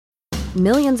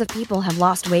Millions of people have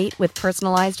lost weight with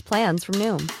personalized plans from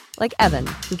Noom. Like Evan,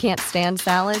 who can't stand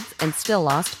salads and still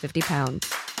lost 50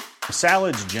 pounds.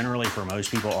 Salads generally for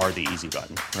most people are the easy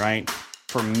button, right?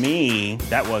 For me,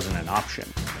 that wasn't an option.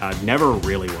 I never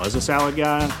really was a salad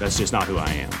guy. That's just not who I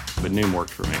am. But Noom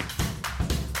worked for me.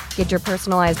 Get your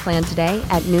personalized plan today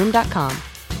at Noom.com.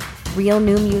 Real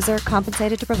Noom user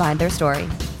compensated to provide their story.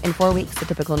 In 4 weeks, the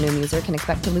typical Noom user can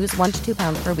expect to lose 1 to 2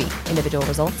 pounds per week. Individual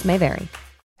results may vary.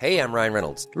 Hey, I'm Ryan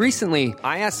Reynolds. Recently,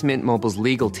 I asked Mint Mobile's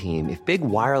legal team if big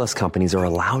wireless companies are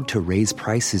allowed to raise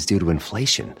prices due to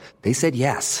inflation. They said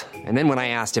yes. And then when I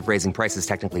asked if raising prices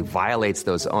technically violates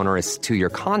those onerous 2-year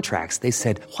contracts, they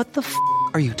said, "What the f***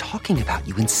 are you talking about,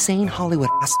 you insane Hollywood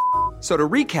ass?" So to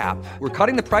recap, we're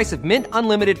cutting the price of Mint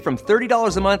Unlimited from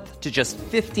 $30 a month to just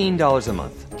 $15 a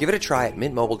month. Give it a try at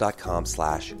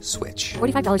mintmobile.com/switch.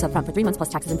 $45 up front for 3 months plus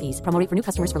taxes and fees. Promo rate for new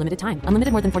customers for limited time.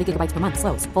 Unlimited more than 40 gigabytes per month.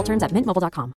 Slows full terms at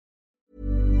mintmobile.com.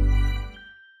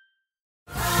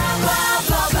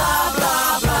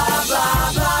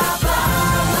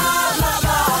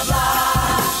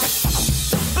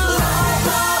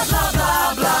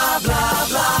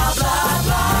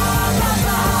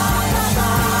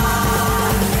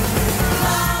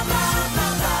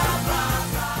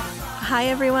 Hi,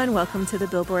 everyone. Welcome to the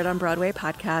Billboard on Broadway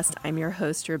podcast. I'm your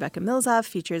host, Rebecca Milzoff,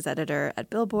 features editor at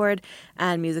Billboard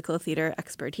and musical theater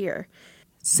expert here.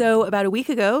 So about a week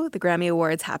ago, the Grammy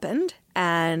Awards happened.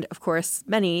 And of course,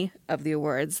 many of the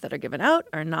awards that are given out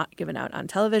are not given out on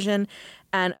television.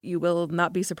 And you will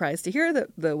not be surprised to hear that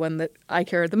the one that I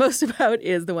care the most about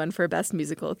is the one for Best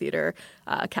Musical Theater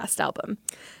Cast Album.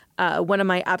 One of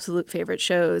my absolute favorite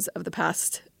shows of the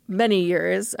past many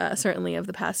years, certainly of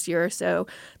the past year or so.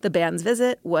 The Band's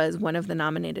Visit was one of the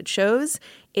nominated shows.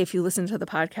 If you listen to the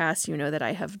podcast, you know that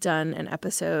I have done an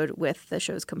episode with the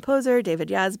show's composer, David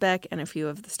Yazbek, and a few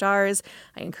of the stars.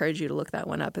 I encourage you to look that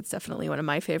one up. It's definitely one of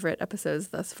my favorite episodes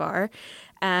thus far.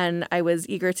 And I was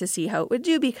eager to see how it would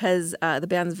do because The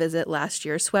Band's Visit last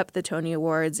year swept the Tony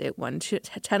Awards. It won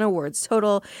 10 awards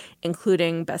total,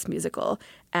 including Best Musical.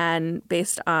 And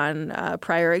based on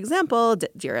prior example,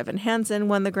 Dear Evan Hansen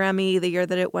won the Grammy the year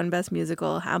that it won Best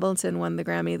Musical. Hamilton won the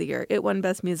Grammy the year it won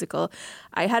Best Musical.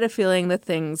 I had a feeling that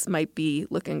things might be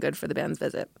looking good for The Band's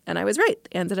Visit. And I was right.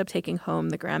 They ended up taking home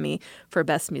the Grammy for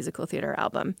Best Musical Theater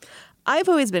Album. I've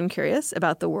always been curious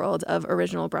about the world of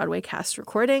original Broadway cast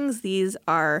recordings. These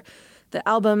are the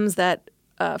albums that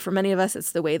for many of us,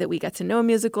 it's the way that we get to know a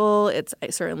musical. It's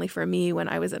certainly for me, when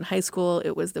I was in high school,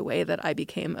 it was the way that I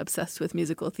became obsessed with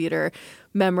musical theater,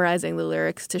 memorizing the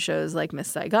lyrics to shows like Miss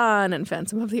Saigon and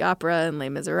Phantom of the Opera and Les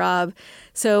Miserables.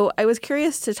 So I was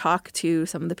curious to talk to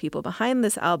some of the people behind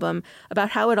this album about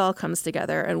how it all comes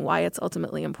together and why it's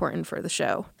ultimately important for the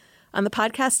show. On the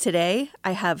podcast today,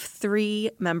 I have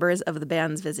 3 members of the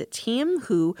Band's Visit team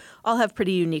who all have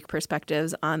pretty unique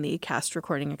perspectives on the cast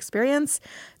recording experience.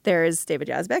 There's David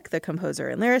Yazbek, the composer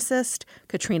and lyricist,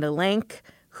 Katrina Lenk,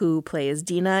 who plays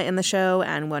Dina in the show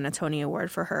and won a Tony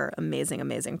Award for her amazing,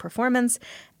 amazing performance,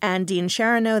 and Dean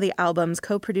Sharano, the album's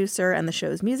co-producer and the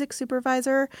show's music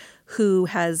supervisor, who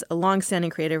has a long-standing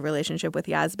creative relationship with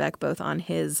Yazbek, both on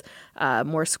his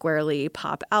more squarely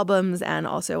pop albums and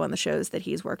also on the shows that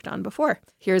he's worked on before.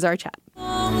 Here's our chat.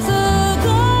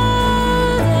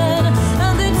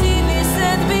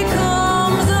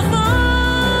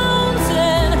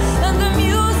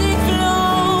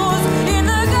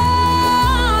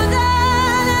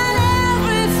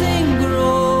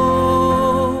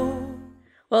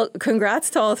 Well, congrats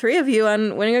to all 3 of you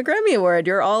on winning a Grammy Award.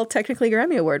 You're all technically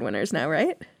Grammy Award winners now,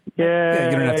 right? Yeah,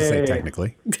 you don't have to say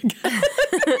technically.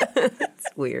 It's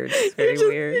weird. It's very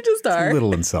weird. You just are. It's a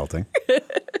little insulting.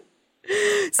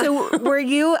 So were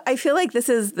you, I feel like this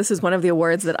is one of the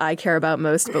awards that I care about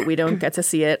most, but we don't get to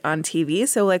see it on TV.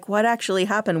 So like what actually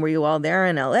happened? Were you all there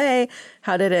in LA?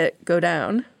 How did it go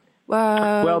down?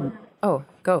 Go. Oh.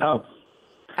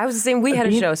 I was saying we had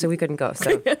a show, so we couldn't go.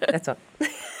 So that's all.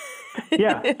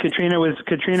 Yeah, Katrina was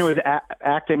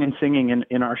acting and singing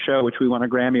in our show, which we won a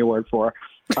Grammy Award for.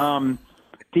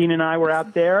 Dean and I were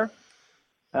out there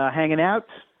hanging out,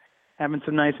 having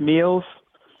some nice meals.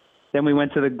 Then we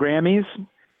went to the Grammys,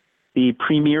 the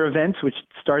premiere event, which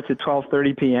starts at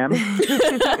 12:30 p.m.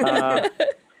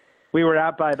 We were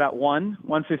out by about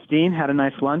 1:15, had a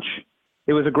nice lunch.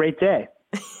 It was a great day.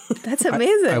 That's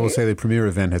amazing. I will say the premiere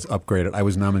event has upgraded. I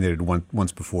was nominated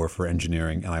once before for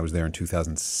engineering, and I was there in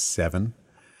 2007.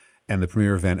 And the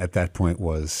premiere event at that point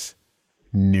was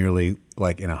nearly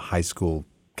like in a high school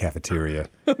cafeteria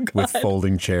with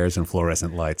folding chairs and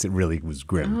fluorescent lights. It really was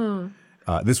grim.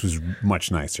 This was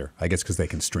much nicer, I guess, because they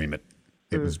can stream it.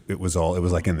 It was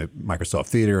like in the Microsoft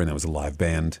Theater, and there was a live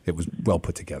band. It was well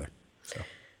put together. So.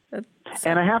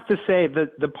 And I have to say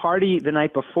that the party the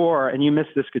night before, and you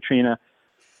missed this, Katrina,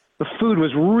 the food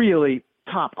was really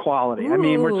top quality. Ooh. I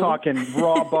mean, we're talking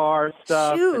raw bar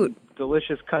stuff, Shoot. and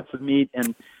delicious cuts of meat,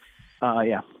 and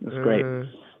it was great.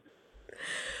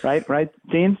 Right,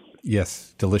 Dean?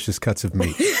 Yes, delicious cuts of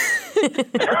meat.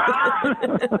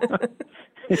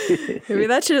 Maybe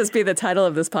that should just be the title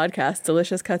of this podcast,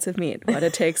 Delicious Cuts of Meat, What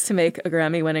It Takes to Make a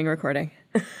Grammy-Winning Recording.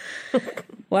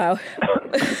 Wow.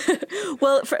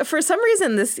 Well, for some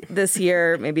reason this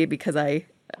year, maybe because I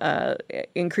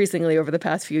increasingly over the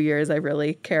past few years, I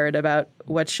really cared about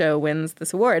what show wins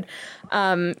this award.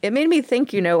 It made me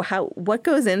think, what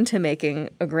goes into making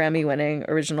a Grammy-winning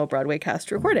original Broadway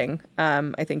cast recording.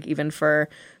 I think even for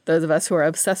those of us who are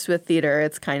obsessed with theater,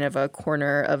 it's kind of a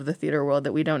corner of the theater world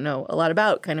that we don't know a lot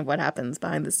about, kind of what happens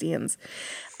behind the scenes.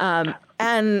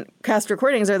 And cast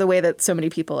recordings are the way that so many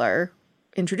people are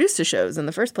introduced to shows in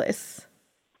the first place.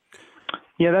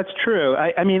 Yeah, that's true.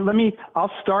 I mean,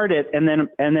 I'll start it and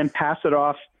then pass it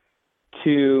off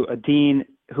to Dean,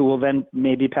 who will then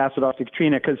maybe pass it off to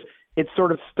Katrina, because it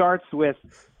sort of starts with,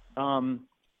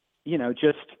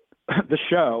 just the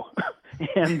show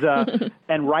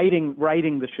and writing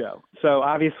the show. So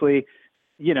obviously,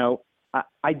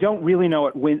 I don't really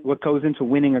know what goes into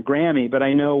winning a Grammy, but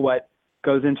I know what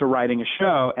goes into writing a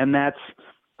show, and that's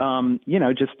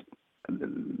just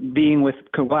being with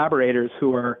collaborators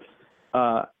who are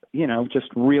just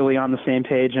really on the same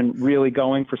page and really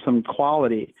going for some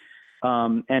quality.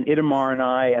 And Itamar and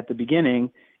I at the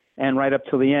beginning and right up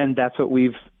till the end, that's what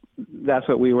we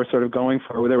were sort of going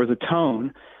for. There was a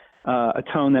tone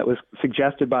that was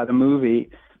suggested by the movie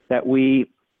that we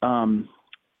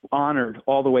honored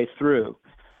all the way through,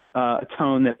 a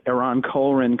tone that Eran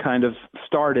Colran kind of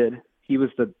started. He was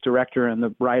the director and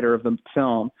the writer of the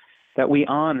film that we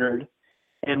honored.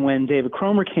 And when David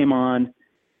Cromer came on,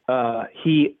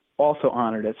 he also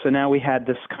honored it. So now we had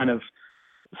this kind of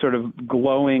sort of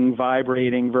glowing,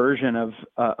 vibrating version of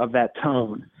that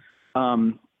tone,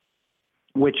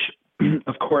 which,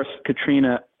 of course,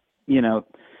 Katrina,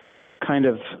 kind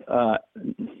of,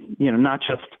 not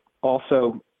just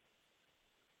also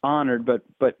honored,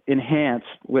 but enhanced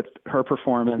with her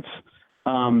performance.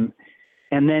 And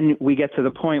then we get to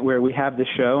the point where we have the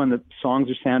show and the songs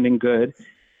are sounding good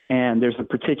and there's a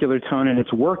particular tone and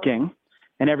it's working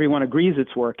and everyone agrees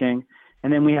it's working.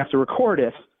 And then we have to record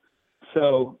it.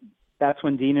 So that's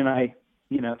when Dean and I,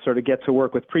 sort of get to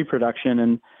work with pre-production,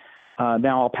 and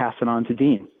now I'll pass it on to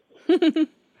Dean.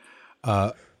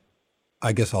 I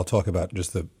guess I'll talk about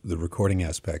just the recording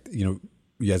aspect.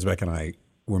 Yazbek and I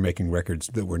were making records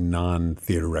that were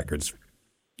non-theater records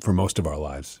for most of our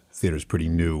lives. Theater's pretty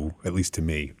new, at least to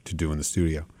me, to do in the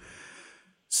studio.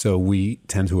 So we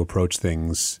tend to approach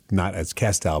things not as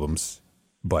cast albums,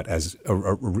 but as a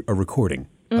recording.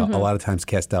 Mm-hmm. A lot of times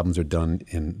cast albums are done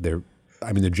they're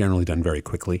generally done very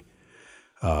quickly.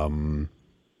 The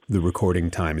recording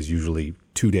time is usually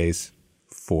 2 days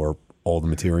for all the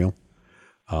material.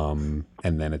 And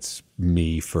then it's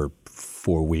me for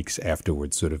 4 weeks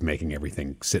afterwards, sort of making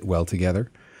everything sit well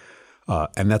together.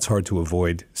 And that's hard to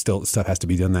avoid. Still, stuff has to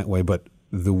be done that way. But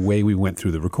the way we went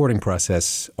through the recording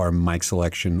process, our mic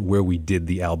selection, where we did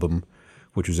the album,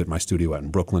 which was at my studio out in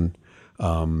Brooklyn,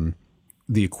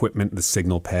 the equipment, the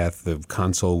signal path, the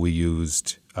console we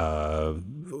used,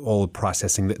 all the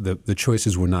processing, the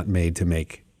choices were not made to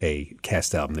make a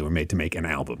cast album. They were made to make an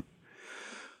album.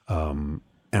 And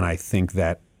I think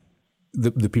that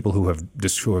the people who have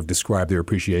described their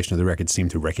appreciation of the record seem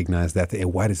to recognize that.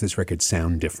 Why does this record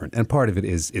sound different? And part of it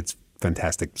is it's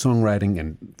fantastic songwriting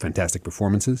and fantastic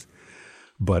performances,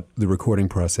 but the recording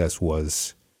process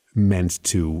was meant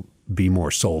to be more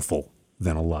soulful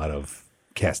than a lot of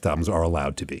cast albums are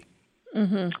allowed to be.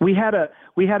 Mm-hmm. We had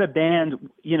a band.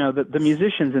 The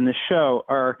musicians in the show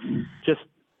are just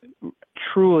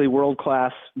truly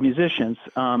world-class musicians.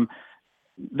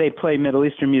 They play Middle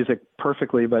Eastern music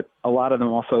perfectly, but a lot of them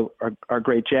also are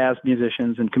great jazz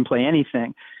musicians and can play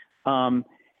anything.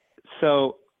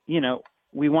 So,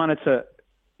 we wanted to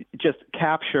just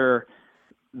capture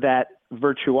that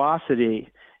virtuosity,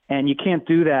 and you can't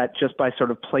do that just by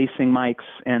sort of placing mics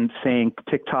and saying,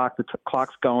 tick-tock, the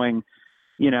clock's going,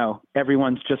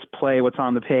 everyone's just play what's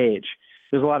on the page.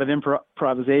 There's a lot of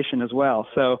improvisation as well.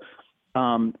 So,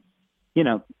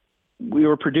 we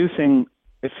were producing,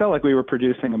 it felt like we were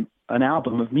producing an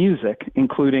album of music,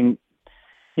 including,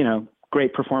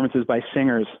 great performances by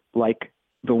singers like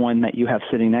the one that you have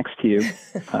sitting next to you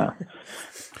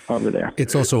over there.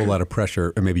 It's also a lot of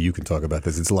pressure, and maybe you can talk about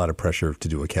this. It's a lot of pressure to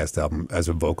do a cast album as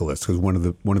a vocalist, because one of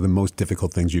the most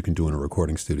difficult things you can do in a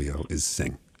recording studio is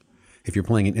sing. If you're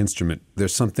playing an instrument,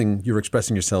 there's something you're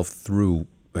expressing yourself through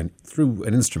an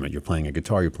instrument. You're playing a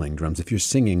guitar, you're playing drums. If you're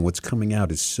singing, what's coming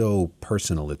out is so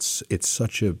personal. It's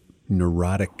such a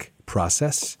neurotic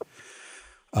process.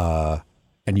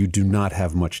 And you do not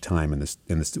have much time in this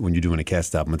when you're doing a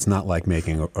cast album. It's not like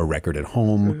making a record at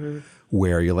home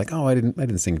where you're like, oh, I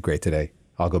didn't sing great today.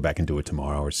 I'll go back and do it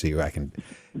tomorrow or see.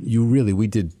 We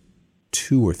did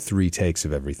 2 or 3 takes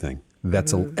of everything.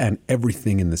 And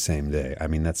everything in the same day. I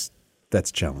mean, that's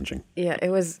challenging. Yeah, it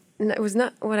was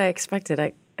not what I expected.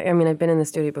 I mean, I've been in the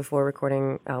studio before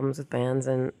recording albums with bands,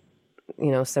 and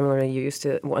similarly, you used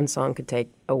to, one song could take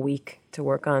a week to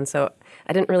work on. So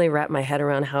I didn't really wrap my head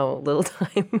around how little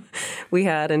time we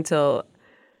had until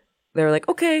they were like,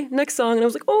 okay, next song. And I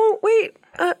was like, oh, wait,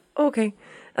 okay.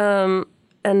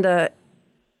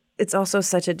 It's also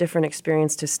such a different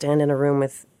experience to stand in a room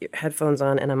with headphones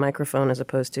on and a microphone as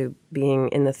opposed to being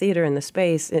in the theater, in the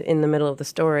space, in the middle of the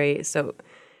story. So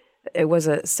it was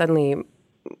a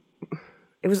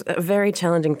very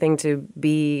challenging thing to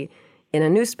be in a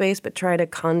new space, but try to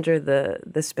conjure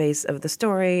the space of the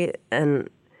story. And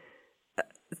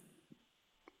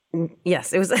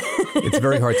yes, it was. It's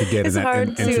very hard to get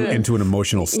into an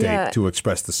emotional state to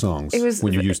express the songs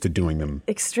when you're used to doing them.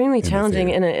 Extremely challenging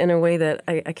in a way that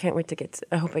I can't wait to get to.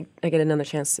 I hope I get another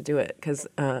chance to do it, because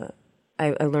I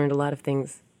learned a lot of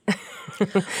things.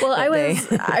 Well,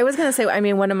 I was going to say, I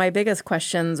mean, one of my biggest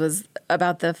questions was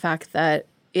about the fact that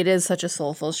it is such a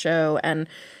soulful show, and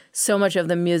so much of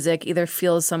the music either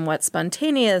feels somewhat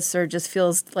spontaneous or just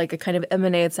feels like it kind of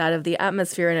emanates out of the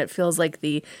atmosphere, and it feels like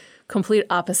the complete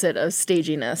opposite of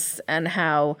staginess and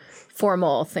how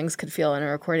formal things could feel in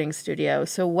a recording studio.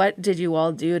 So what did you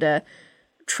all do to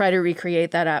try to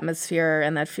recreate that atmosphere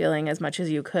and that feeling as much as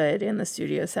you could in the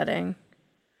studio setting?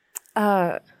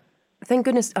 Thank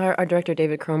goodness our director,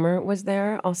 David Cromer, was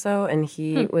there also, and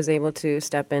he was able to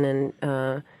step in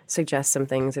and suggest some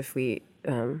things if we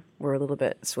were a little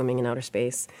bit swimming in outer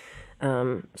space.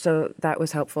 So that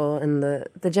was helpful, and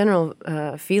the general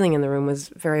feeling in the room was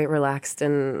very relaxed,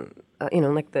 and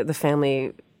like the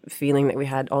family feeling that we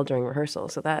had all during rehearsal.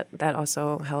 So that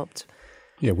also helped.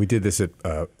 Yeah, we did this at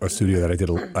a studio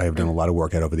that I have done a lot of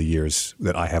work at over the years,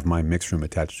 that I have my mix room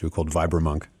attached to, called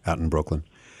Vibramonk out in Brooklyn,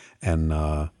 and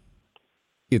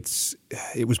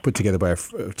it was put together by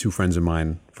 2 friends of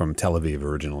mine from Tel Aviv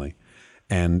originally,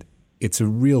 and it's a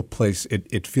real place.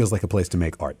 It feels like a place to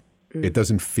make art. It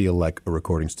doesn't feel like a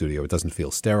recording studio. It doesn't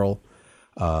feel sterile.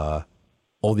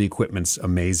 All the equipment's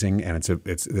amazing, and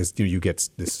you get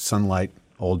this sunlight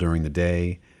all during the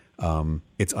day.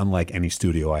 It's unlike any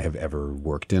studio I have ever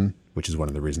worked in, which is one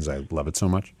of the reasons I love it so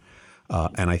much.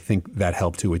 And I think that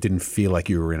helped too. It didn't feel like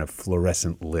you were in a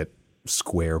fluorescent lit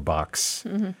square box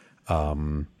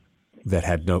that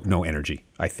had no energy.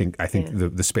 I think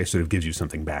the space sort of gives you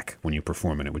something back when you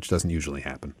perform in it, which doesn't usually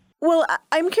happen. Well,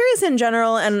 I'm curious in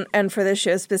general, and for this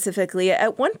show specifically,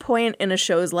 at what point in a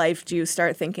show's life do you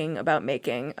start thinking about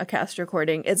making a cast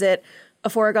recording? Is it a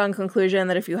foregone conclusion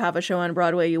that if you have a show on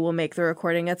Broadway, you will make the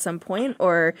recording at some point?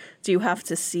 Or do you have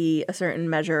to see a certain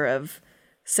measure of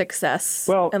success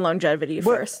and longevity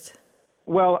first?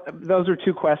 Well, those are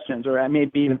 2 questions, or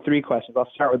maybe even 3 questions.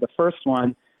 I'll start with the first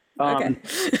one. Okay.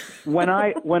 when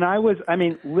I was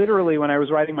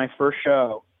writing my first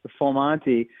show, The Full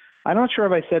Monty, I'm not sure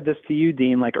if I said this to you,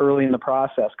 Dean, like early in the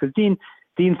process, because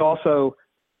Dean's also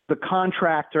the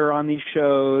contractor on these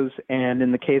shows, and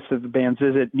in the case of the Band's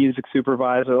Visit, music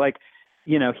supervisor. Like,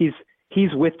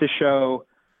 he's with the show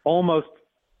almost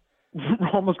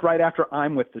right after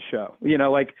I'm with the show.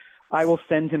 Like I will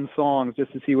send him songs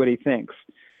just to see what he thinks.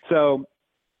 So,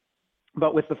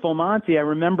 but with The Full Monty, I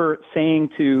remember saying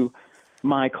to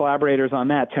my collaborators on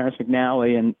that, Terrence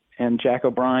McNally and Jack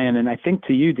O'Brien, and I think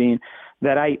to you, Dean,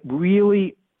 that I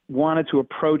really wanted to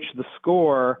approach the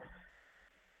score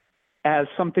as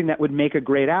something that would make a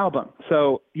great album.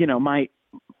 So,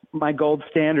 my gold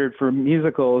standard for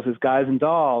musicals is Guys and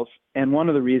Dolls, and one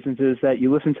of the reasons is that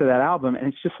you listen to that album, and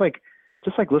it's just like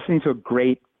listening to a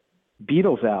great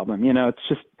Beatles album. It's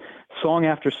just song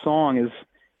after song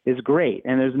is great,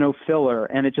 and there's no filler,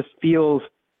 and it just feels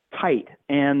tight.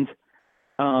 And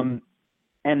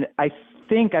I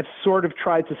think I've sort of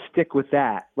tried to stick with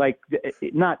that, like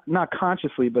not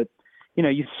consciously, but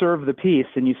you serve the piece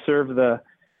and you serve the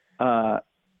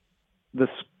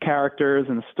characters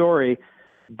and the story,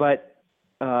 but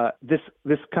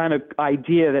this kind of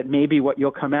idea that maybe what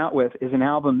you'll come out with is an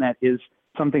album that is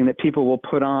something that people will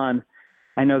put on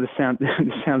I know this sounds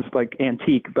like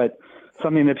antique, but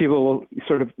something that people will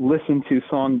sort of listen to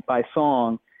song by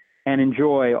song and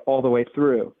enjoy all the way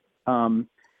through.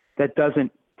 That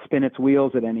doesn't spin its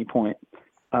wheels at any point.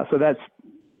 So that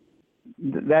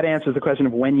answers the question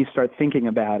of when you start thinking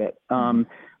about it.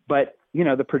 But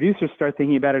the producers start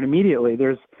thinking about it immediately.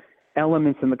 There's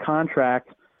elements in the contract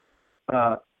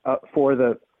for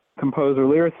the composer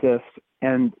lyricist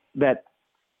and that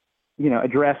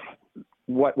address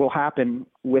what will happen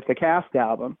with the cast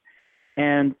album.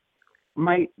 And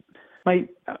I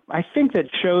think that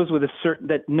shows with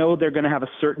that know they're going to have a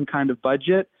certain kind of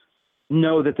budget,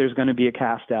 know that there's going to be a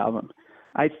cast album.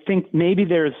 I think maybe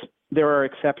there are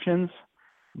exceptions,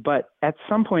 but at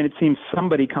some point it seems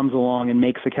somebody comes along and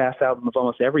makes a cast album of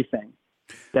almost everything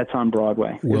that's on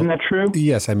Broadway. Isn't that true?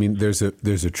 Yes. I mean, there's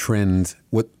a trend.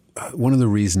 One of the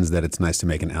reasons that it's nice to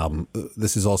make an album,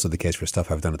 this is also the case for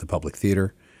stuff I've done at the Public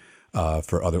Theater,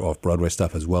 for other off-Broadway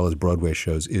stuff as well as Broadway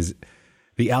shows, is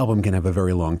the album can have a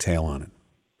very long tail on it.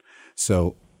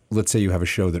 So let's say you have a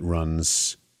show that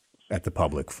runs at the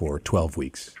Public for 12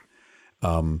 weeks.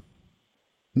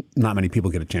 Not many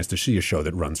people get a chance to see a show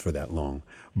that runs for that long.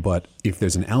 But if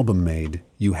there's an album made,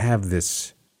 you have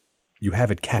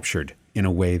it captured in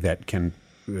a way that can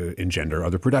engender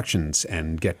other productions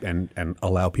and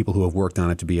allow people who have worked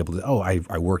on it to be able to,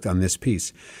 I worked on this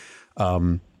piece.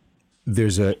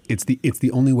 It's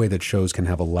the only way that shows can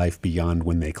have a life beyond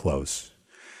when they close.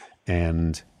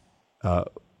 And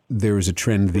there is a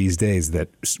trend these days that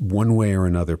one way or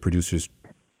another producers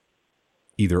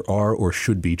either are or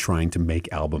should be trying to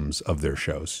make albums of their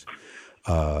shows.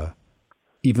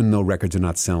 Even though records are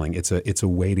not selling, it's a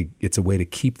way to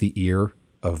keep the ear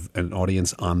of an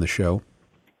audience on the show.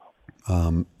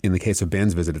 In the case of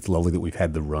Band's Visit, it's lovely that we've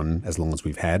had the run as long as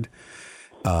we've had.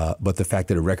 But the fact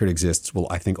that a record exists will,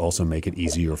 I think, also make it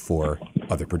easier for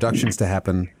other productions to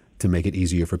happen, to make it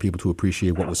easier for people to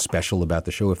appreciate what was special about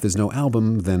the show. If there's no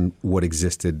album, then what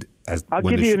existed as I'll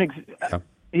give you an example.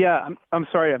 Yeah, I'm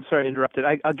sorry I interrupted.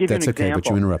 I'll give you an example. That's okay, but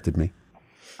you interrupted me.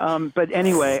 But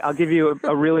anyway, I'll give you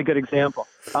a really good example.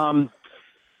 So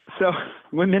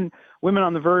women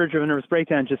on the Verge of a Nervous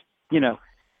Breakdown just,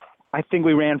 I think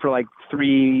we ran for like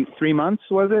three months,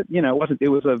 was it? It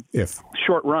was a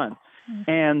short run.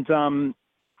 And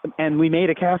we made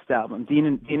a cast album.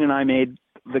 Dean and I made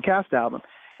the cast album.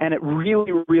 And it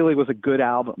really, really was a good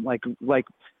album, like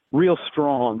real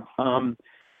strong.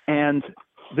 And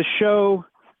the show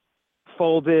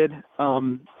folded,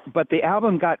 but the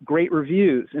album got great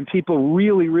reviews and people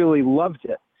really, really loved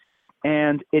it.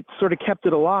 And it sort of kept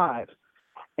it alive.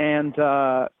 And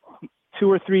 2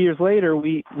 or 3 years later,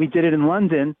 we did it in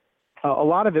London. A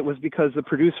lot of it was because the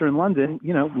producer in London,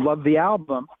 loved the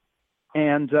album.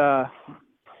 And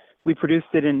we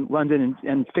produced it in London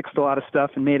and fixed a lot of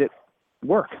stuff and made it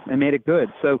work and made it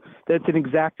good. So that's an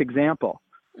exact example.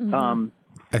 Mm-hmm.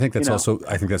 I think that's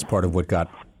I think that's part of what got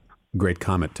Great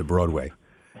Comet to Broadway,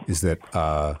 is that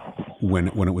when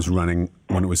it was running,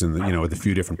 when it was in the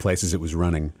few different places it was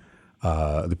running,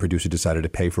 the producer decided to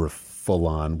pay for a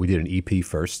full-on. We did an EP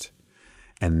first,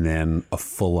 and then a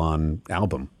full-on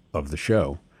album of the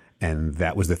show, and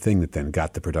that was the thing that then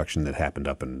got the production that happened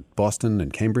up in Boston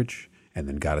and Cambridge, and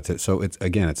then got it to. So it's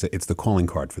the calling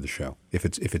card for the show. If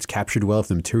it's captured well, if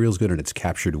the material's good and it's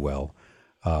captured well,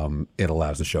 it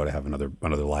allows the show to have another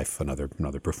life,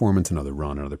 another performance, another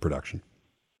run, another production.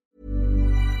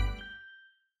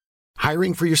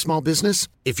 Hiring for your small business?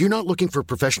 If you're not looking for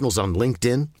professionals on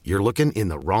LinkedIn, you're looking in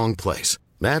the wrong place.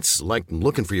 That's like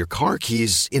looking for your car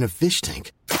keys in a fish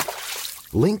tank.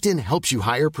 LinkedIn helps you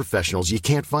hire professionals you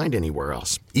can't find anywhere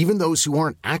else, even those who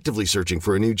aren't actively searching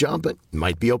for a new job but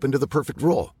might be open to the perfect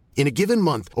role. In a given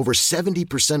month, over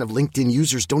 70% of LinkedIn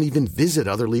users don't even visit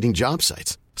other leading job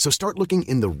sites. So start looking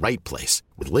in the right place.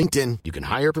 With LinkedIn, you can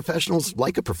hire professionals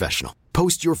like a professional.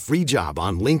 Post your free job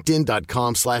on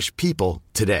linkedin.com/people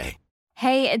today.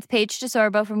 Hey, it's Paige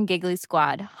DeSorbo from Giggly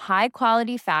Squad. High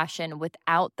quality fashion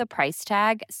without the price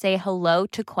tag. Say hello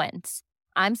to Quince.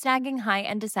 I'm snagging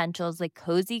high-end essentials like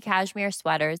cozy cashmere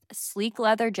sweaters, sleek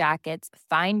leather jackets,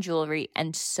 fine jewelry,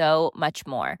 and so much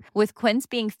more. With Quince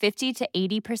being 50 to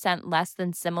 80% less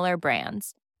than similar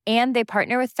brands. And they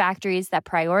partner with factories that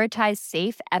prioritize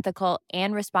safe, ethical,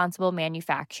 and responsible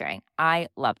manufacturing. I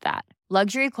love that.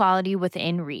 Luxury quality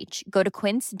within reach. Go to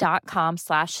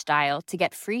quince.com/style to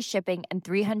get free shipping and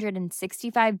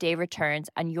 365-day returns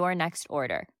on your next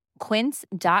order.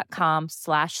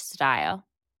 Quince.com/style.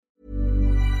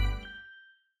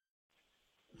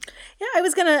 Yeah, I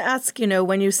was going to ask,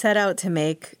 when you set out to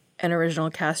make an original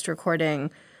cast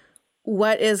recording,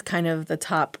 what is kind of the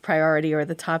top priority or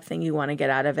the top thing you want to get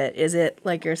out of it? Is it,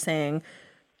 like you're saying,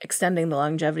 extending the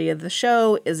longevity of the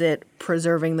show? Is it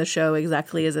preserving the show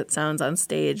exactly as it sounds on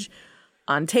stage,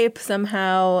 on tape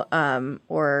somehow?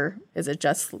 Or is it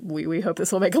just, we hope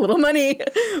this will make a little money?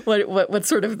 What's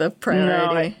sort of the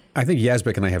priority? No, I think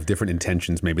Yazbek and I have different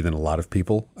intentions maybe than a lot of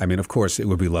people. I mean, of course, it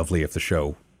would be lovely if the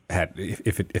show had,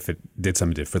 if it did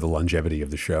something for the longevity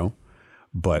of the show.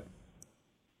 But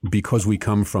because we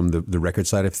come from the record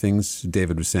side of things,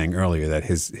 David was saying earlier that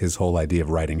his whole idea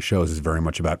of writing shows is very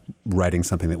much about writing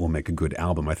something that will make a good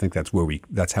album. I think that's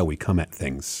how we come at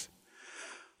things.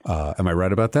 Am I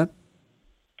right about that?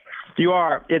 You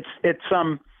are. It's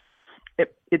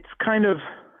kind of,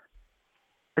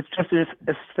 it's just an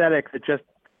aesthetic that just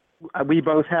we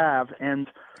both have. And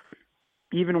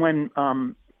even when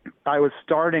I was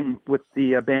starting with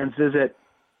the band's Visit,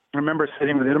 I remember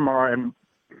sitting with Itamar, and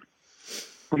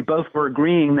we both were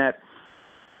agreeing that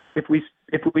if we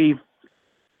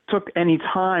took any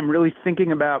time really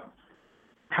thinking about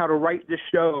how to write this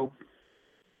show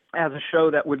as a show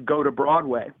that would go to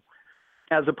Broadway,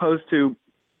 as opposed to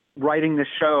writing this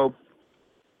show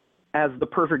as the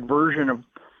perfect version of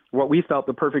what we felt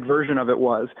the perfect version of it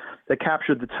was, that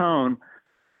captured the tone,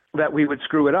 that we would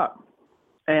screw it up.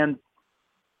 And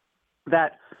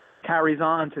that carries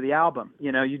on to the album.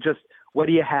 You know, what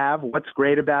do you have? What's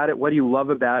great about it? What do you love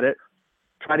about it?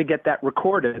 Try to get that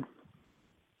recorded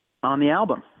on the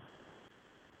album.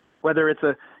 Whether it's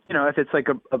if it's like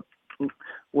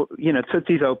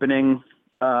Tootsie's opening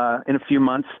in a few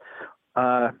months,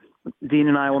 Dean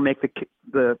and I will make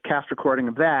the cast recording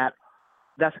of that.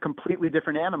 That's a completely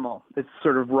different animal. It's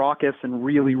sort of raucous and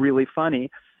really, really funny.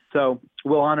 So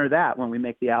we'll honor that when we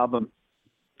make the album.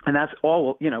 And that's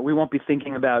all, we won't be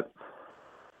thinking about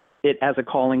it as a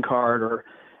calling card or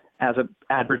as an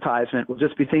advertisement. We'll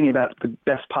just be thinking about the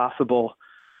best possible,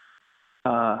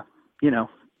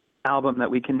 album that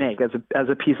we can make as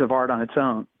a piece of art on its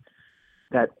own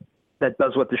that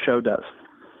does what the show does.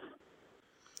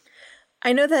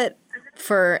 I know that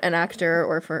for an actor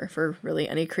or for really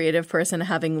any creative person,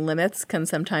 having limits can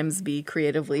sometimes be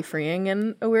creatively freeing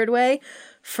in a weird way.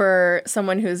 For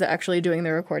someone who's actually doing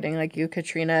the recording like you,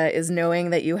 Katrina, is knowing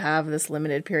that you have this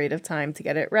limited period of time to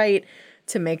get it right,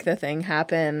 to make the thing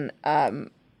happen,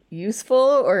 useful,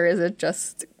 or is it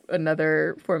just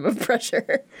another form of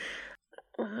pressure?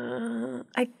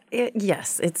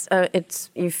 Yes,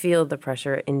 it's you feel the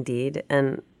pressure indeed,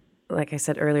 and like I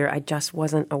said earlier, I just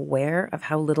wasn't aware of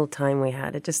how little time we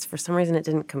had. It just, for some reason, it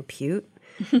didn't compute.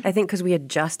 I think because we had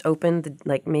just opened,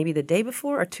 maybe the day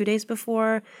before or 2 days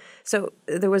before. So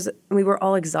we were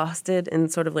all exhausted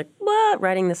and sort of like, what?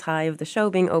 Riding this high of the show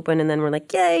being open. And then we're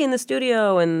like, yay, in the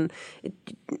studio. And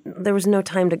there was no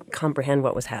time to comprehend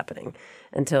what was happening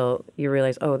until you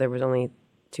realize, oh, there was only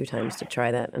 2 times to try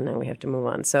that. And now we have to move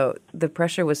on. So the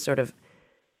pressure was sort of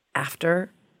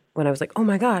after, when I was like, oh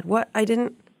my God, what?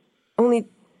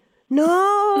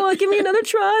 No, give me another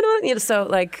try. So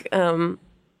and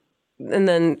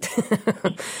then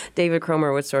David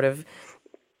Cromer would sort of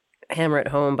hammer it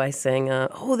home by saying,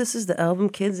 this is the album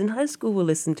kids in high school will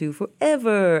listen to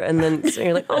forever. And then so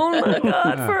you're like, oh my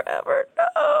God, forever,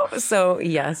 no. So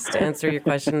yes, to answer your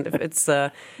question, it's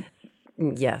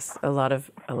yes, a lot of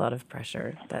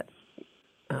pressure that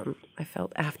I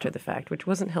felt after the fact, which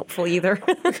wasn't helpful either.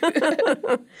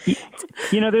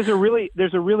 There's a really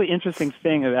interesting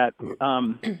thing that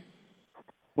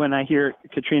when I hear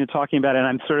Katrina talking about it, and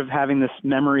I'm sort of having this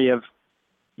memory of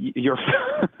your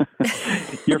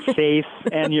your face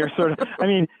and your sort of,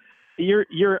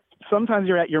 you're sometimes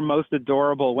you're at your most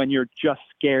adorable when you're just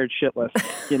scared shitless,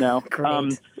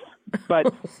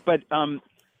 but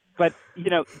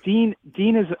Dean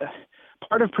is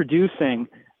part of producing.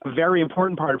 A very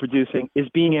important part of producing is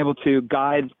being able to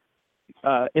guide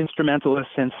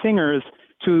instrumentalists and singers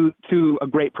to a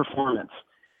great performance.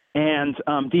 And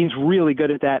Dean's really good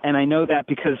at that. And I know that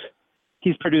because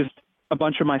he's produced a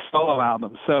bunch of my solo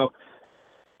albums. So,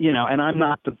 and I'm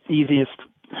not the easiest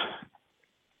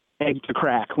egg to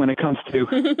crack when it comes to,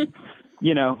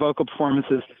 vocal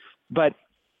performances. But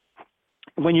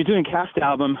when you're doing a cast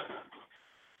album,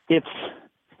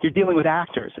 you're dealing with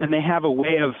actors, and they have a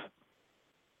way of,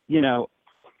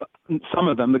 some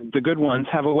of them, the good ones,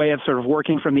 have a way of sort of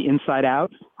working from the inside out.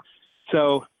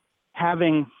 So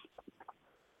having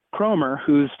Cromer,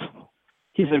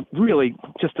 he's a really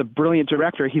just a brilliant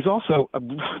director. He's also a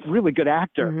really good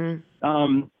actor.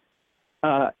 Mm-hmm.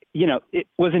 It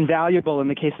was invaluable in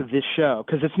the case of this show,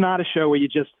 because it's not a show where you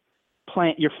just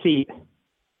plant your feet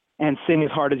and sing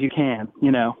as hard as you can,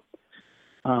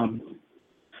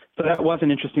 So that was an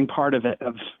interesting part of it,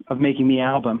 of making the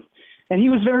album. And he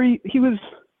was very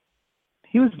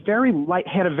light,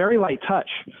 had a very light touch.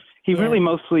 he really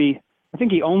mostly, I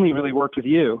think he only really worked with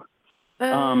you.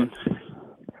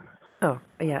 Oh,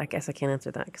 yeah, I guess I can't answer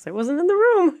that because I wasn't in the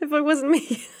room if it wasn't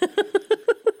me.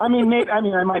 I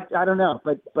don't know,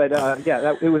 but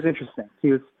yeah, it was interesting.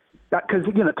 He was,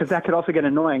 because that could also get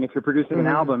annoying if you're producing an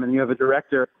album and you have a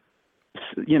director,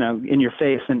 in your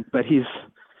face, but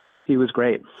he was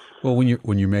great. Well, when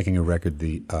you're making a record,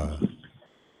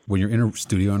 when you're in a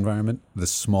studio environment, the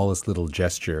smallest little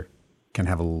gesture can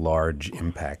have a large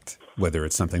impact, whether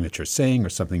it's something that you're saying or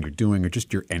something you're doing or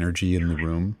just your energy in the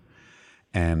room.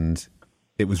 And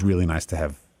it was really nice to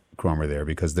have Kromer there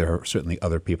because there are certainly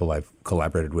other people I've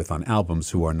collaborated with on albums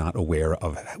who are not aware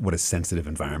of what a sensitive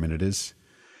environment it is.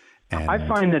 And I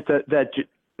find that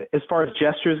as far as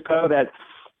gestures go, that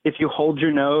if you hold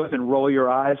your nose and roll your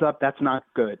eyes up, that's not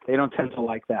good. They don't tend to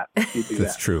like that. You do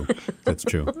That's that. true. That's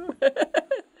true.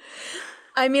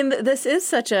 I mean, this is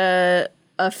such a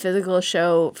physical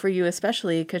show for you,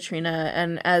 especially, Katrina.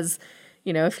 And as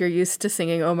if you're used to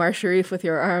singing Omar Sharif with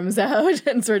your arms out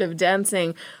and sort of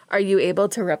dancing, are you able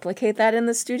to replicate that in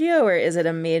the studio, or is it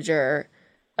a major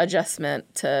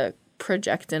adjustment to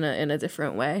project in a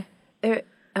different way? It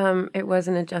was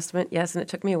an adjustment, yes, and it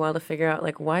took me a while to figure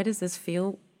out, why does this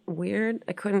feel weird?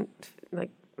 I couldn't, I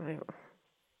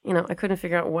couldn't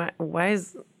figure out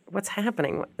what's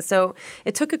happening. So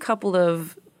it took a couple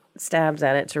of stabs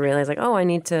at it to realize, I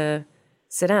need to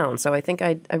sit down. So I think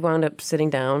I wound up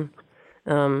sitting down.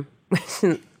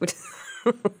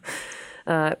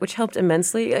 Which helped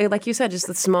immensely. Like you said, just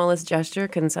the smallest gesture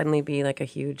can suddenly be a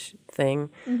huge thing.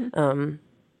 Mm-hmm.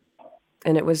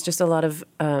 And it was just a lot of,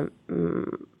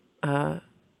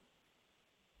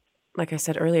 like I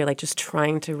said earlier, just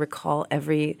trying to recall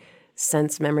every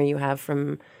sense memory you have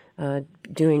from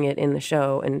doing it in the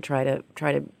show and try to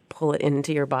pull it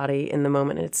into your body in the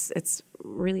moment. It's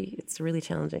really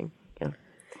challenging. Yeah.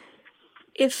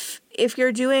 If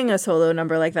you're doing a solo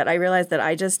number like that, I realize that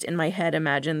I just in my head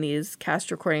imagine these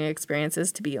cast recording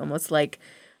experiences to be almost like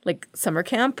summer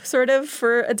camp sort of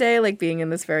for a day, being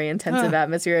in this very intensive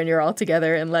atmosphere and you're all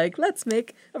together and let's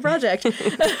make a project.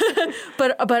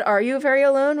 But are you very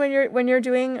alone when you're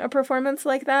doing a performance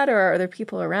like that, or are there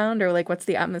people around, or what's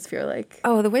the atmosphere like?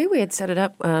 Oh, the way we had set it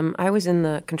up, I was in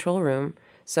the control room.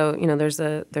 So, there's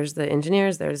the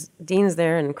engineers, there's Dean's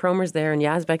there, and Kromer's there, and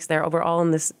Yazbek's there. We're all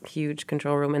in this huge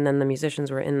control room, and then the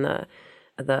musicians were in the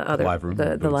other live room.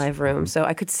 The live room. So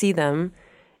I could see them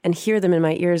and hear them in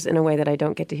my ears in a way that I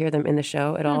don't get to hear them in the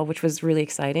show at all, which was really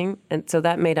exciting. And so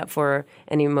that made up for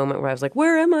any moment where I was like,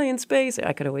 where am I in space?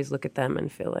 I could always look at them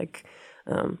and feel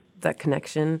that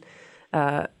connection.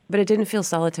 But it didn't feel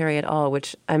solitary at all,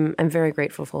 which I'm very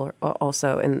grateful for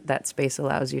also. And that space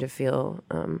allows you to feel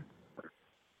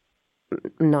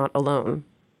not alone.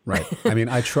 Right. I mean,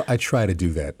 I try to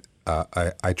do that.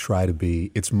 I try to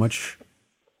be. It's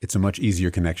a much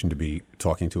easier connection to be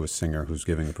talking to a singer who's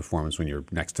giving a performance when you're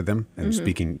next to them and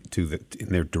speaking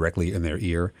directly in their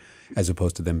ear, as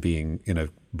opposed to them being in a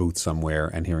booth somewhere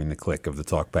and hearing the click of the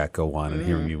talkback go on and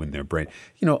hearing you in their brain.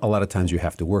 A lot of times you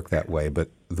have to work that way, but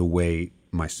the way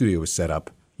my studio is set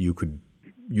up, you could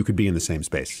be in the same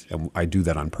space, and I do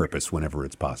that on purpose whenever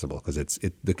it's possible because it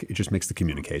just makes the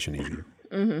communication easier.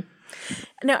 Mm-hmm.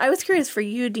 Now, I was curious for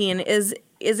you, Dean, is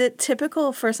it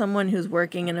typical for someone who's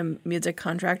working in a music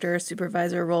contractor or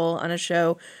supervisor role on a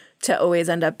show to always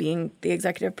end up being the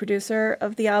executive producer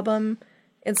of the album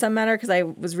in some manner? Because I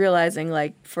was realizing,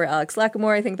 for Alex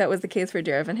Lacamoire, I think that was the case for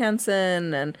Dear Evan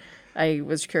Hansen, and I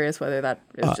was curious whether that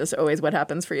is just always what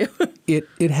happens for you.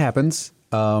 It happens.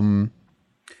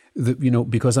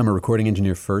 Because I'm a recording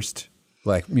engineer first,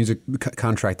 music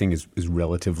contracting is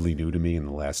relatively new to me in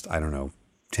the last,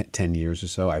 10 years or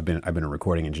so. I've been a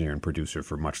recording engineer and producer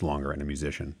for much longer and a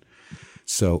musician.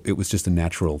 So it was just a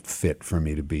natural fit for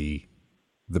me to be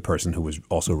the person who was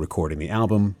also recording the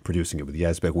album, producing it with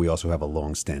Yazbek. We also have a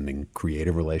long-standing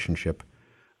creative relationship.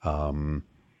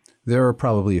 There are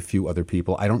probably a few other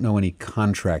people. I don't know any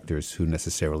contractors who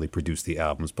necessarily produce the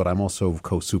albums, but I'm also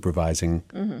co-supervising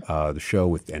the show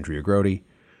with Andrea Grody.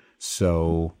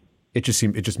 So it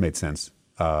just made sense.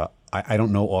 I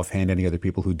don't know offhand any other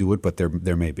people who do it, but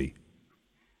there may be.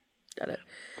 Got it.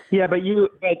 Yeah, but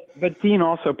Dean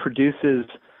also produces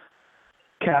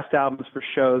cast albums for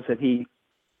shows that he,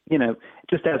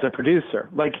 just as a producer.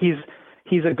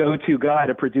 He's a go-to guy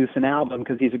to produce an album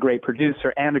because he's a great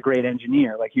producer and a great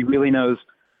engineer. He really knows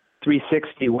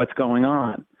 360 what's going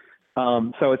on.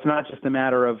 So it's not just a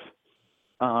matter of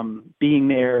being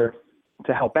there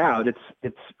to help out.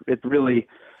 It's really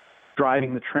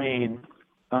driving the train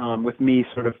with me,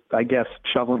 sort of, I guess,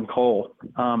 shoveling coal.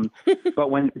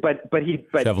 But he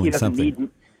doesn't need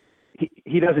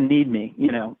he doesn't need me,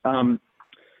 you know. And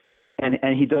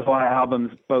he does a lot of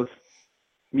albums, both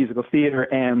musical theater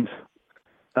and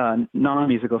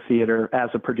non-musical theater, as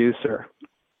a producer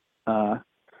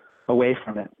away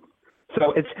from it.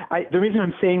 So the reason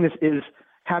I'm saying this is,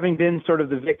 having been sort of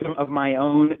the victim of my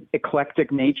own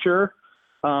eclectic nature,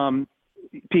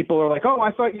 people are like, "Oh,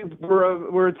 I thought you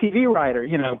were a TV writer."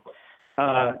 You know,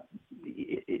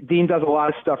 Dean does a lot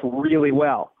of stuff really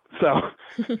well. So,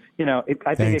 you know,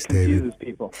 I think it confuses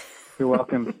people. You're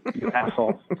welcome, you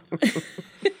asshole.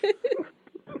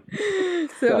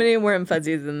 So many warm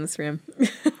fuzzies in this room.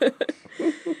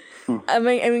 I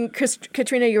mean,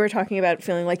 Katrina, you were talking about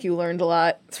feeling like you learned a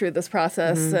lot through this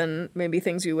process, and maybe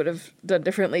things you would have done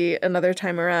differently another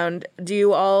time around. Do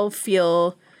you all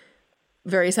feel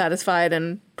very satisfied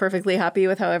and perfectly happy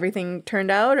with how everything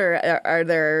turned out, or are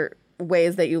there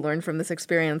ways that you learned from this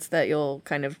experience that you'll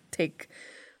kind of take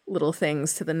little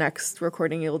things to the next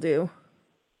recording you'll do?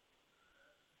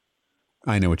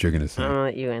 I know what you're going to say. I'll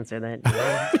let you answer that.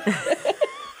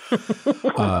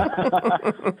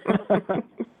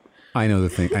 I know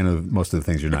most of the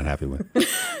things you're not happy with.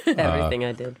 Everything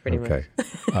I did, pretty much.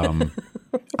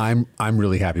 I'm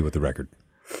really happy with the record.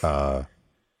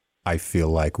 I feel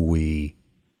like we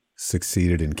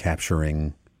succeeded in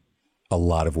capturing a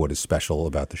lot of what is special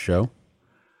about the show,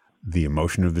 the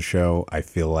emotion of the show. I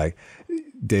feel like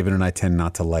David and I tend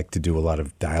not to like to do a lot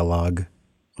of dialogue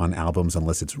on albums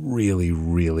unless it's really,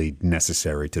 really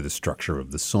necessary to the structure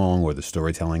of the song or the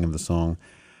storytelling of the song.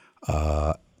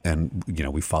 And, you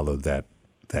know, we followed that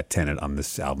tenet on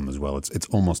this album as well. It's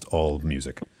almost all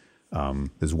music.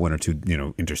 There's one or two, you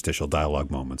know, interstitial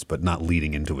dialogue moments, but not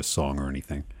leading into a song or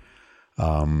anything.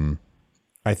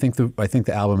 I think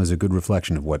the album is a good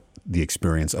reflection of what the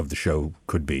experience of the show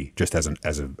could be, just as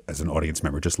an audience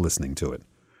member, just listening to it.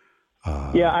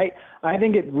 I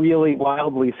think it really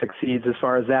wildly succeeds as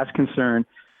far as that's concerned.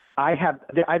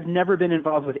 I've never been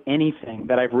involved with anything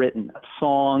that I've written, a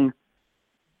song,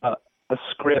 a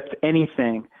script,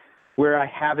 anything, where I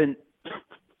haven't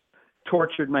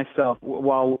tortured myself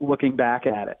while looking back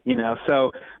at it, you know?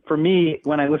 So for me,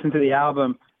 when I listen to the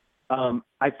album,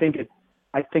 I think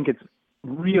it's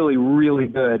really, really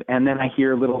good. And then I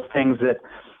hear little things that,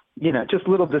 you know, just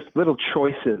little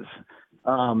choices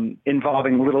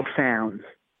involving little sounds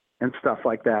and stuff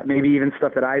like that. Maybe even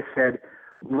stuff that I said,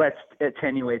 let's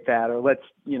attenuate that, or let's,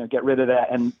 you know, get rid of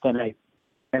that. And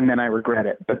then I regret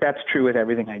it. But that's true with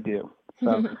everything I do.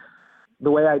 So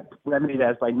the way I remedy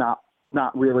that is by not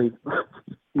really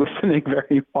listening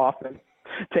very often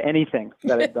to anything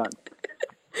that I've done.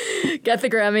 Get the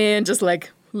Grammy and just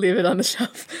like leave it on the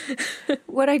shelf.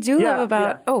 What I do love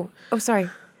about sorry.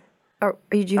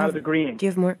 Do you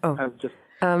have more? Oh, I was just.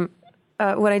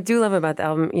 What I do love about the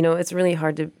album, you know, it's really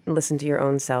hard to listen to your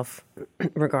own self,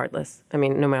 regardless. I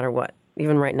mean, no matter what.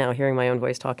 Even right now, hearing my own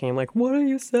voice talking, I'm like, what are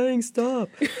you saying? Stop.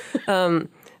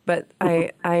 But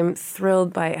I'm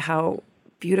thrilled by how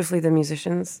beautifully the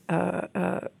musicians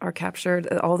are captured,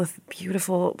 all the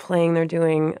beautiful playing they're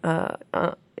doing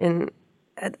at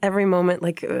every moment.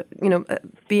 Like,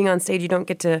 being on stage, you don't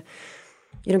get to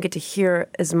hear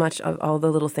as much of all the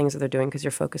little things that they're doing because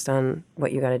you're focused on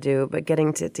what you got to do. But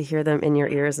getting to hear them in your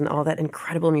ears and all that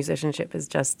incredible musicianship is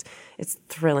just, it's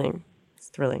thrilling. It's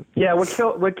thrilling. Yeah,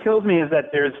 what kills me is that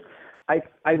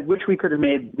I wish we could have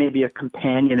made maybe a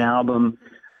companion album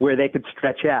where they could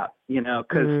stretch out, you know,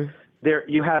 because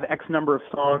you have X number of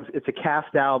songs. It's a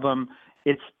cast album.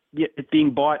 It's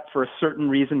being bought for a certain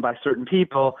reason by certain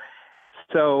people.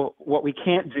 So what we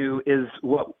can't do is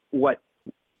what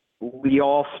we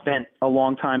all spent a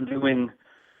long time doing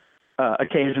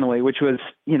occasionally, which was,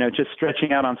 you know, just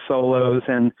stretching out on solos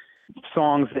and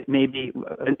songs that maybe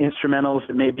instrumentals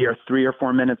that maybe are 3 or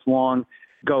 4 minutes long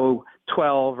go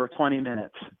 12 or 20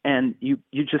 minutes, and you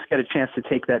just get a chance to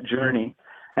take that journey.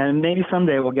 And maybe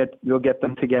someday we'll get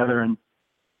them together and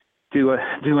do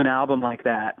an album like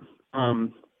that.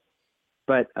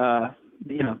 But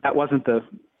you know, that wasn't the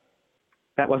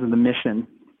mission.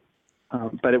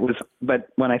 But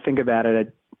when I think about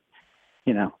it,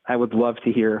 I would love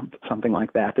to hear something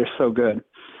like that. They're so good.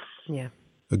 Yeah.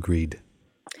 Agreed.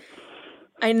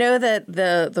 I know that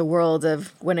the world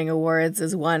of winning awards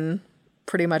is one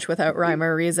pretty much without rhyme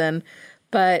or reason,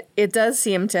 but it does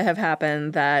seem to have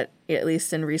happened that, at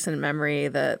least in recent memory,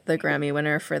 the Grammy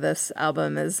winner for this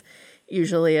album is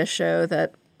usually a show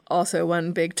that also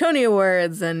won big Tony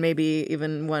Awards and maybe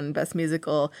even won Best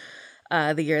Musical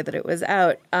the year that it was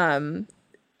out.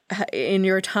 In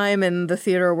your time in the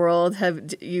theater world,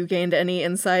 have you gained any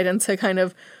insight into kind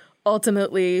of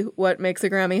ultimately what makes a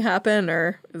Grammy happen,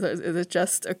 or is it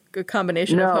just a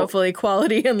combination of hopefully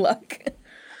quality and luck?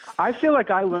 I feel like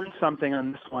I learned something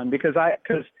on this one because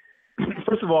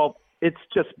first of all, it's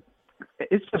just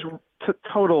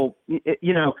total, it's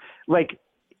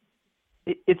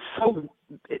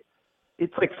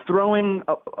like throwing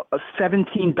a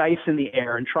 17 dice in the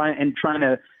air and trying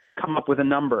to come up with a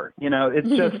number. It's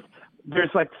just, there's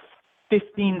like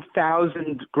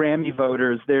 15,000 Grammy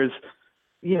voters. There's,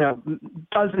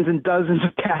 dozens and dozens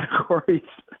of categories,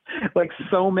 like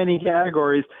so many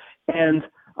categories. And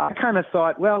I kind of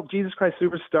thought, well, Jesus Christ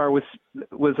Superstar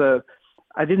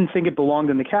I didn't think it belonged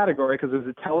in the category because it was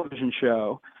a television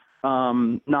show,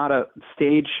 not a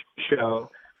stage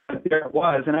show. But there it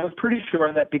was. And I was pretty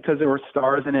sure that because there were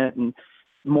stars in it and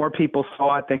more people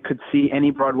saw it than could see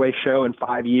any Broadway show in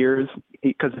 5 years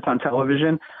because it's on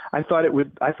television, I thought it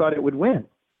would win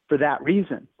for that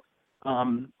reason.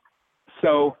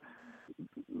 So,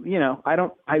 I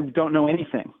don't know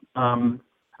anything.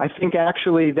 I think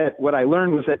actually that what I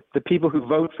learned was that the people who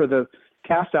vote for the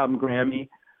cast album Grammy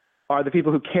are the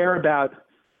people who care about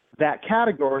that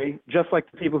category, just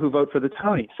like the people who vote for the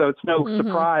Tony. So it's no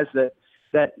surprise that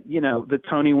the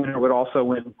Tony winner would also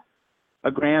win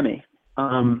a Grammy.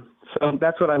 So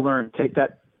that's what I learned. Take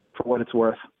that for what it's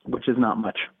worth, which is not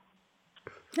much.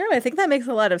 Yeah, I think that makes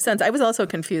a lot of sense. I was also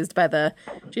confused by the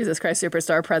Jesus Christ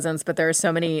Superstar presence, but there are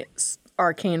so many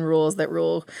arcane rules that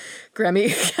rule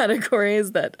Grammy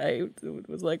categories that I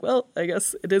was like, well, I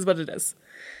guess it is what it is.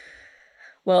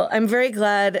 Well, I'm very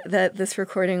glad that this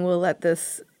recording will let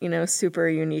this, super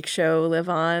unique show live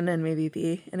on and maybe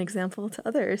be an example to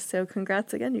others. So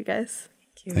congrats again, you guys.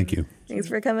 Thank you. Thanks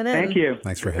for coming in. Thank you.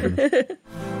 Thanks for having me.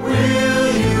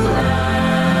 Will you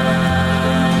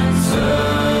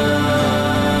answer?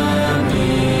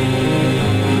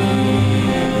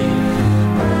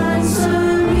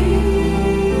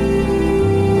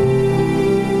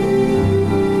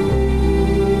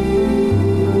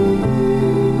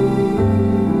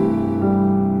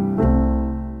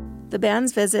 The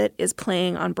Band's Visit is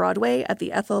playing on Broadway at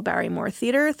the Ethel Barrymore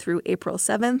Theater through April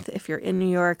 7th. If you're in New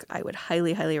York, I would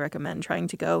highly, highly recommend trying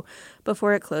to go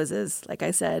before it closes. Like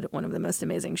I said, one of the most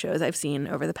amazing shows I've seen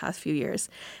over the past few years.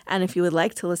 And if you would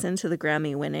like to listen to the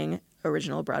Grammy-winning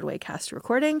original Broadway cast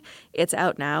recording, it's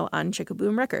out now on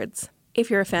Chickaboom Records. If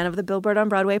you're a fan of the Billboard on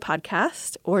Broadway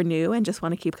podcast or new and just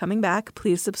want to keep coming back,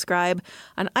 please subscribe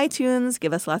on iTunes.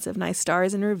 Give us lots of nice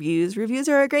stars and reviews. Reviews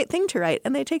are a great thing to write,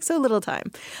 and they take so little time.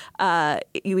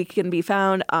 We can be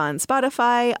found on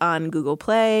Spotify, on Google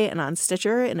Play, and on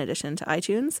Stitcher, in addition to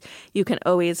iTunes. You can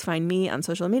always find me on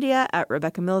social media at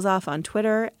Rebecca Milzoff on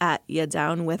Twitter, at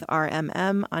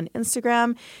YaDownWithRMM on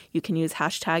Instagram. You can use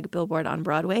hashtag Billboard on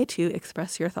Broadway to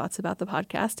express your thoughts about the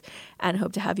podcast, and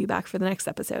hope to have you back for the next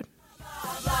episode.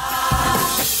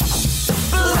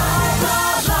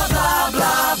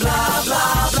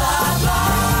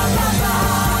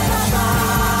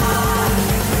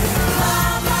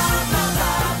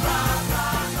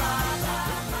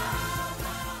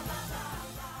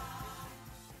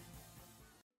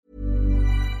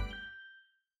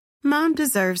 Mom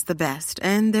deserves the best,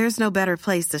 and there's no better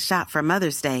place to shop for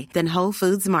Mother's Day than Whole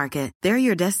Foods Market. They're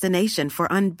your destination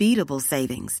for unbeatable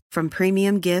savings, from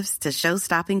premium gifts to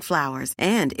show-stopping flowers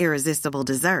and irresistible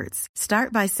desserts.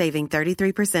 Start by saving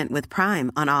 33% with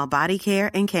Prime on all body care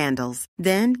and candles.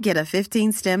 Then get a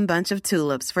 15-stem bunch of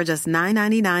tulips for just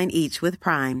 $9.99 each with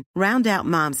Prime. Round out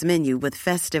Mom's menu with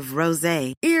festive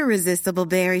rosé, irresistible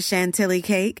berry chantilly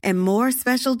cake, and more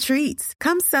special treats.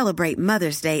 Come celebrate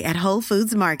Mother's Day at Whole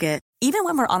Foods Market. Even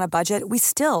when we're on a budget, we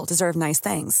still deserve nice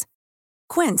things.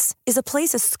 Quince is a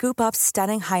place to scoop up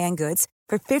stunning high-end goods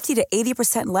for 50 to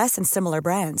 80% less than similar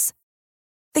brands.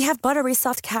 They have buttery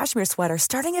soft cashmere sweaters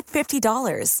starting at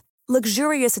 $50,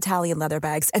 luxurious Italian leather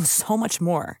bags, and so much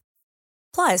more.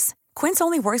 Plus, Quince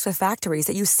only works with factories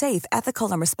that use safe,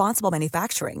 ethical, and responsible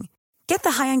manufacturing. Get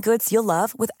the high-end goods you'll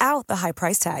love without the high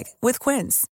price tag with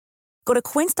Quince. Go to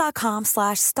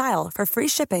quince.com/style for free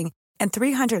shipping and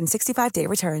 365-day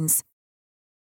returns.